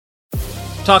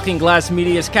Talking Glass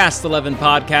Media's Cast 11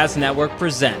 Podcast Network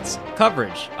presents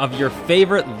coverage of your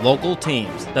favorite local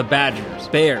teams, the Badgers,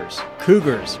 Bears,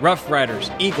 Cougars, Rough Riders,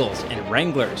 Eagles, and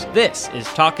Wranglers. This is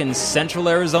Talking Central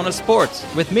Arizona Sports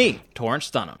with me,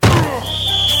 Torrance Dunham.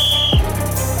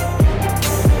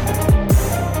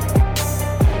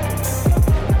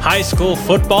 High school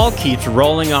football keeps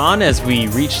rolling on as we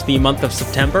reach the month of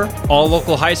September. All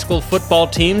local high school football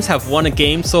teams have won a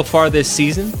game so far this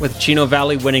season, with Chino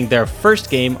Valley winning their first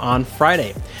game on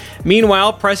Friday.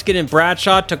 Meanwhile, Prescott and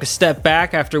Bradshaw took a step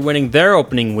back after winning their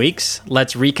opening weeks.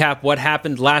 Let's recap what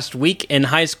happened last week in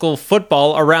high school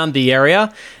football around the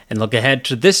area and look ahead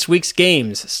to this week's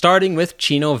games, starting with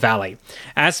Chino Valley.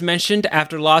 As mentioned,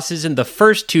 after losses in the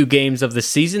first two games of the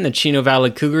season, the Chino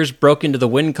Valley Cougars broke into the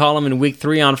win column in Week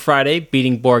 3 on Friday,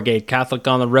 beating Borgate Catholic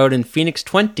on the road in Phoenix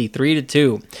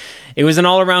 23-2. It was an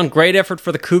all-around great effort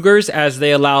for the Cougars as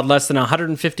they allowed less than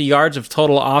 150 yards of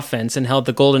total offense and held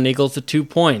the Golden Eagles to 2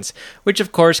 points, which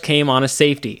of course came on a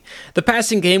safety. The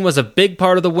passing game was a big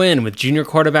part of the win, with junior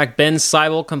quarterback Ben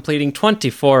Seibel completing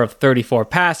 24 of 34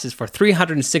 passes for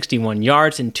 361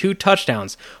 yards and 2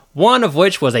 touchdowns, one of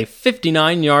which was a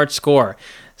 59-yard score.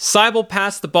 Seibel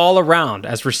passed the ball around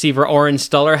as receiver Oren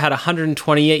Stuller had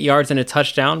 128 yards and a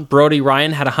touchdown. Brody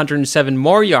Ryan had 107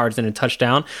 more yards and a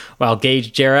touchdown, while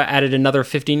Gage Jarrah added another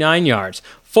 59 yards.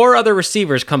 4 other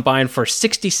receivers combined for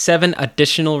 67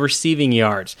 additional receiving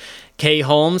yards. Kay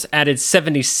Holmes added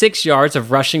 76 yards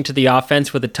of rushing to the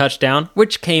offense with a touchdown,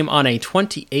 which came on a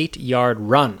 28-yard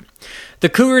run. The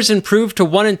Cougars improved to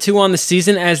 1-2 on the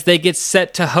season as they get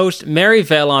set to host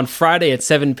Maryvale on Friday at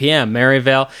 7 p.m.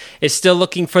 Maryvale is still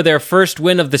looking for their first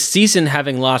win of the season,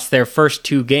 having lost their first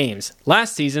 2 games.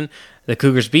 Last season, the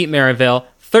Cougars beat Maryvale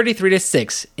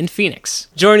 33-6 in Phoenix.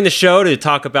 Joining the show to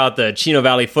talk about the Chino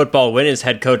Valley football win is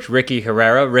head coach Ricky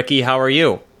Herrera. Ricky, how are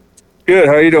you? Good.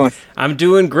 How are you doing? I'm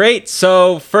doing great.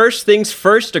 So first things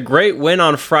first, a great win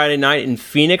on Friday night in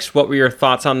Phoenix. What were your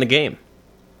thoughts on the game?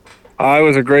 It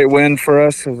was a great win for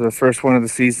us. It was the first one of the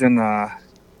season.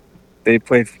 They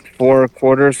played 4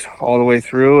 quarters all the way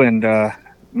through and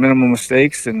minimal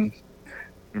mistakes, and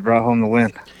we brought home the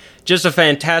win. Just a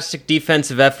fantastic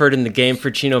defensive effort in the game for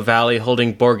Chino Valley,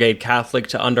 holding Borgate Catholic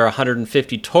to under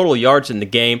 150 total yards in the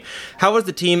game. How was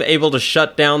the team able to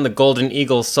shut down the Golden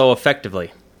Eagles so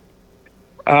effectively?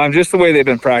 Just the way they've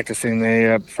been practicing.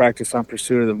 They practice on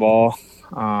pursuit of the ball.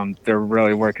 They're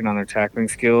really working on their tackling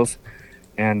skills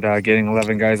and getting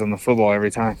 11 guys on the football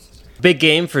every time. Big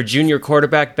game for junior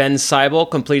quarterback Ben Seibel,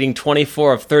 completing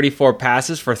 24 of 34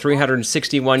 passes for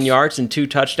 361 yards and 2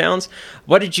 touchdowns.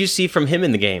 What did you see from him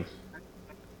in the game?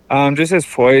 Just his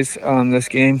poise this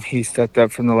game. He stepped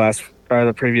up from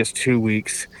the previous 2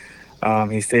 weeks.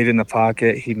 He stayed in the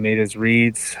pocket. He made his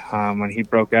reads. When he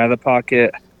broke out of the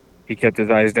pocket, he kept his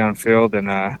eyes downfield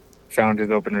and found his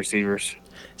open receivers.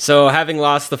 So having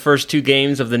lost the first 2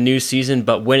 games of the new season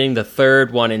but winning the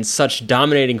third one in such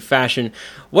dominating fashion,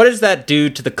 what does that do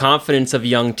to the confidence of a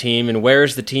young team, and where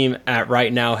is the team at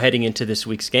right now heading into this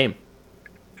week's game?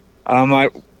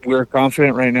 We're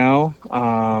confident right now.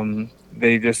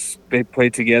 They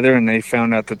played together and they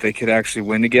found out that they could actually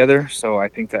win together, so I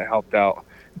think that helped out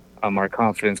our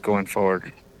confidence going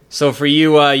forward. So for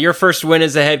you, your first win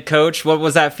as a head coach, what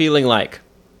was that feeling like?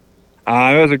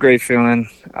 It was a great feeling.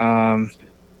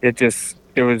 It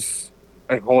was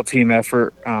a whole team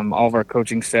effort. All of our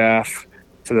coaching staff,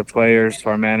 to the players, to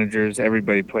our managers,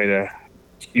 everybody played a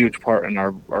huge part in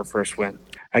our first win.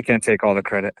 I can't take all the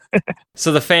credit.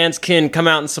 So the fans can come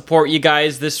out and support you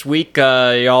guys this week.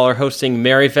 Y'all are hosting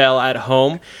Maryvale at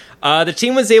home. The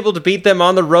team was able to beat them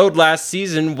on the road last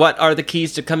season. What are the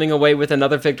keys to coming away with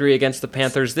another victory against the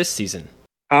Panthers this season?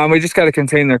 We just got to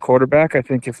contain their quarterback. I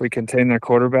think if we contain their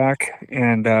quarterback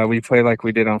and we play like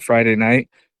we did on Friday night,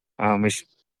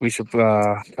 we should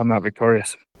come out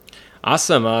victorious.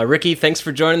 Awesome. Ricky, thanks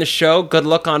for joining the show. Good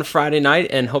luck on Friday night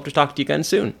and hope to talk to you again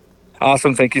soon.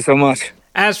 Awesome. Thank you so much.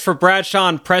 As for Bradshaw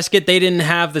and Prescott, they didn't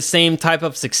have the same type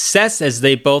of success as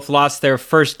they both lost their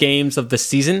first games of the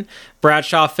season.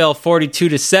 Bradshaw fell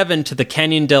 42-7 to the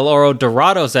Canyon del Oro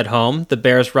Dorados at home. The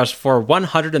Bears rushed for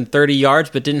 130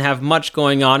 yards but didn't have much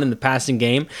going on in the passing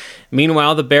game.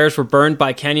 Meanwhile, the Bears were burned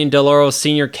by Canyon del Oro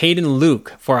senior Caden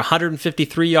Luke for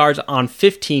 153 yards on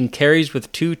 15 carries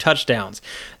with 2 touchdowns.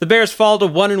 The Bears fall to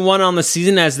 1-1 on the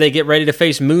season as they get ready to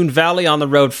face Moon Valley on the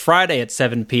road Friday at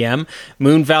 7 p.m.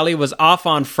 Moon Valley was off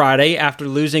on Friday after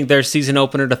losing their season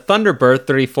opener to Thunderbird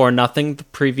 34-0 the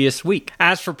previous week.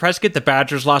 As for Prescott, the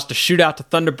Badgers lost a shootout to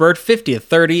Thunderbird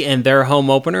 50-30 in their home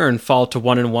opener and fall to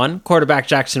 1-1. Quarterback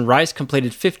Jackson Rice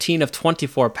completed 15 of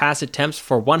 24 pass attempts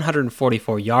for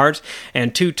 144 yards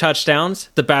and 2 touchdowns.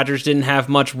 The Badgers didn't have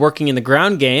much working in the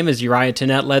ground game as Uriah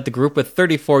Tennette led the group with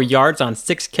 34 yards on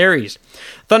 6 carries.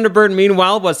 Thunderbird,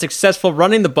 meanwhile, was successful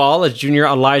running the ball as junior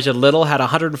Elijah Little had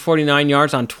 149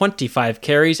 yards on 25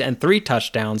 carries and 3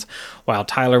 touchdowns, while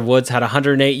Tyler Woods had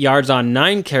 108 yards on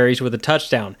 9 carries with a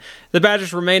touchdown. The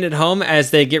Badgers remain at home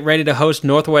as they get ready to host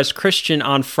Northwest Christian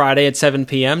on Friday at 7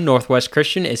 p.m. Northwest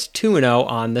Christian is 2-0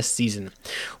 on the season.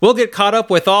 We'll get caught up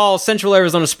with all Central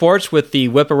Arizona sports with the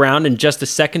whip around in just a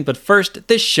second, but first,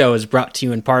 this show is brought to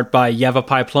you in part by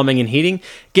Yavapai Plumbing and Heating.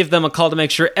 Give them a call to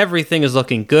make sure everything is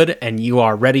looking good and you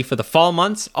are ready for the fall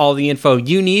months. All the info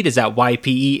you need is at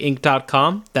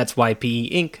ypeinc.com. That's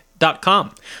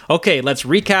ypeinc.com. Okay, let's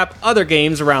recap other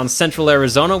games around Central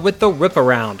Arizona with the whip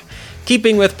around.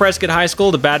 Keeping with Prescott High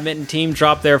School, the badminton team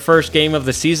dropped their first game of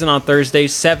the season on Thursday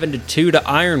 7-2 to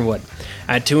Ironwood.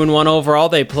 At 2-1 overall,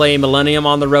 they play Millennium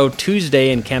on the road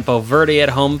Tuesday and Campo Verde at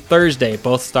home Thursday.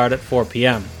 Both start at 4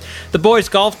 p.m. The boys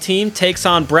golf team takes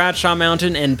on Bradshaw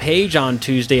Mountain and Page on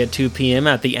Tuesday at 2 p.m.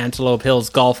 at the Antelope Hills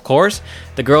Golf Course.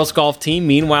 The girls golf team,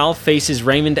 meanwhile, faces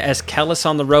Raymond S. Kellis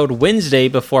on the road Wednesday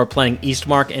before playing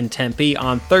Eastmark and Tempe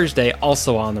on Thursday,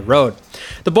 also on the road.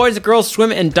 The boys and girls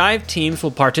swim and dive teams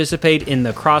will participate in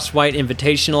the Cross White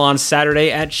Invitational on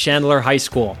Saturday at Chandler High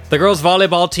School. The girls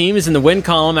volleyball team is in the win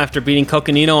column after beating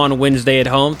Coconino on Wednesday at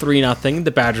home 3-0.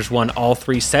 The Badgers won all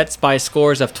 3 sets by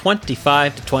scores of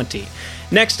 25-20.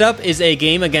 Next up is a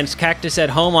game against Cactus at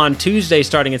home on Tuesday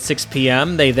starting at 6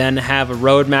 p.m. They then have a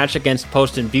road match against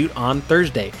Post and Butte on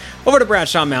Thursday. Over to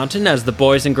Bradshaw Mountain as the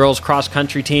boys and girls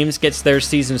cross-country teams gets their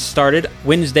season started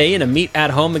Wednesday in a meet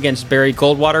at home against Barry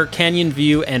Goldwater, Canyon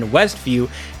View, and Westview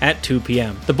at 2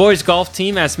 p.m. The boys golf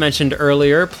team, as mentioned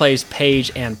earlier, plays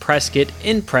Page and Prescott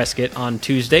in Prescott on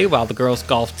Tuesday, while the girls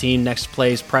golf team next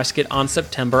plays Prescott on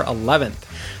September 11th.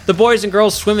 The boys and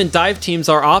girls swim and dive teams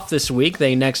are off this week.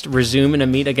 They next resume in a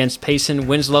meet against Payson,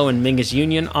 Winslow, and Mingus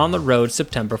Union on the road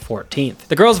September 14th.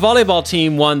 The girls volleyball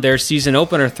team won their season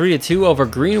opener 3-2 over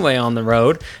Greenway on the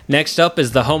road. Next up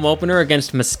is the home opener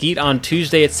against Mesquite on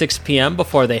Tuesday at 6 p.m.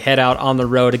 before they head out on the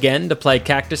road again to play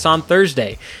Cactus on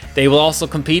Thursday. They will also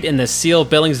compete in the Seal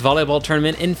Billings volleyball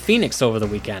tournament in Phoenix over the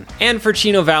weekend. And for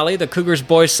Chino Valley, the Cougars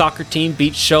boys soccer team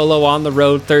beat Sholo on the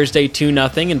road Thursday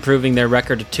 2-0, improving their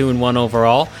record to 2-1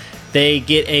 overall. They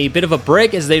get a bit of a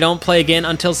break as they don't play again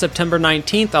until September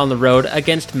 19th on the road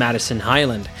against Madison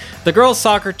Highland. The girls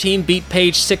soccer team beat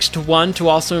Page 6-1 to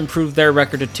also improve their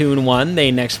record to 2-1.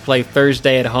 They next play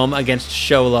Thursday at home against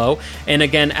Sholo and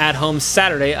again at home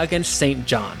Saturday against St.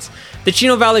 John's. The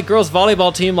Chino Valley girls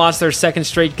volleyball team lost their second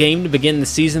straight game to begin the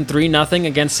season 3-0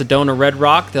 against Sedona Red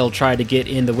Rock. They'll try to get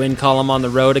in the win column on the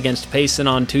road against Payson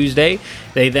on Tuesday.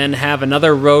 They then have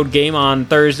another road game on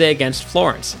Thursday against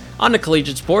Florence. On to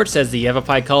collegiate sports as the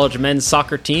Yavapai College men's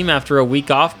soccer team, after a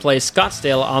week off, plays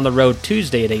Scottsdale on the road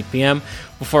Tuesday at 8 p.m.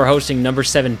 before hosting number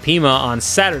 7 Pima on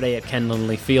Saturday at Ken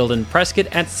Lindley Field in Prescott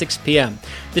at 6 p.m.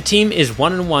 The team is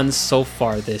 1-1 so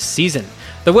far this season.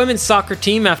 The women's soccer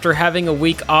team, after having a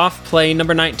week off, play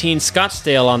number 19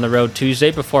 Scottsdale on the road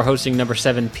Tuesday before hosting number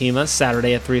 7 Pima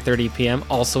Saturday at 3:30 p.m.,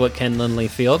 also at Ken Lindley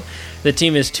Field. The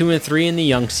team is 2-3 in the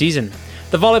young season.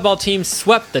 The volleyball team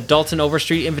swept the Dalton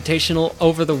Overstreet Invitational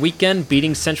over the weekend,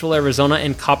 beating Central Arizona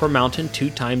and Copper Mountain 2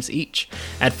 times each.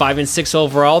 At 5-6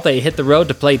 overall, they hit the road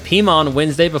to play Pima on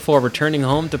Wednesday before returning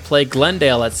home to play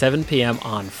Glendale at 7 p.m.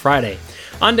 on Friday.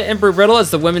 On to Embry-Riddle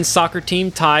as the women's soccer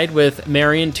team tied with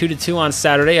Marion 2-2 on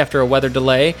Saturday after a weather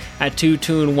delay. At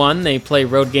 2-1, they play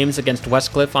road games against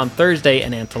Westcliff on Thursday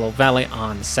and Antelope Valley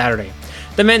on Saturday.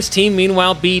 The men's team,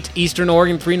 meanwhile, beat Eastern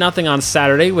Oregon 3-0 on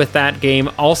Saturday, with that game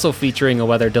also featuring a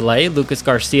weather delay. Lucas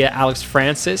Garcia, Alex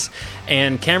Francis,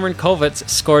 and Cameron Kovitz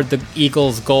scored the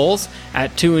Eagles' goals.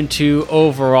 At 2-2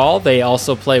 overall, they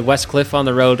also play Westcliff on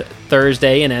the road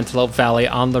Thursday and Antelope Valley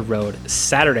on the road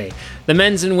Saturday. The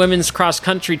men's and women's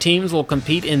cross-country teams will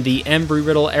compete in the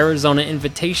Embry-Riddle Arizona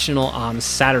Invitational on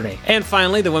Saturday. And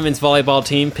finally, the women's volleyball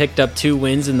team picked up 2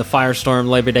 wins in the Firestorm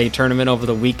Labor Day tournament over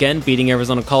the weekend, beating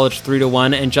Arizona College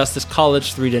 3-1 and Justice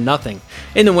College 3-0.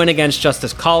 In the win against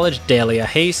Justice College, Dahlia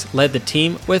Hayes led the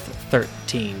team with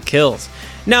 13 kills.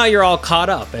 Now you're all caught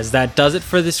up, as that does it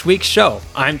for this week's show.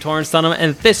 I'm Torrance Dunham,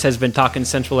 and this has been Talking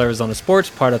Central Arizona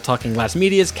Sports, part of Talking Glass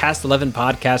Media's Cast 11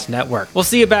 podcast network. We'll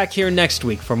see you back here next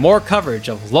week for more coverage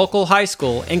of local high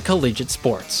school and collegiate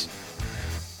sports.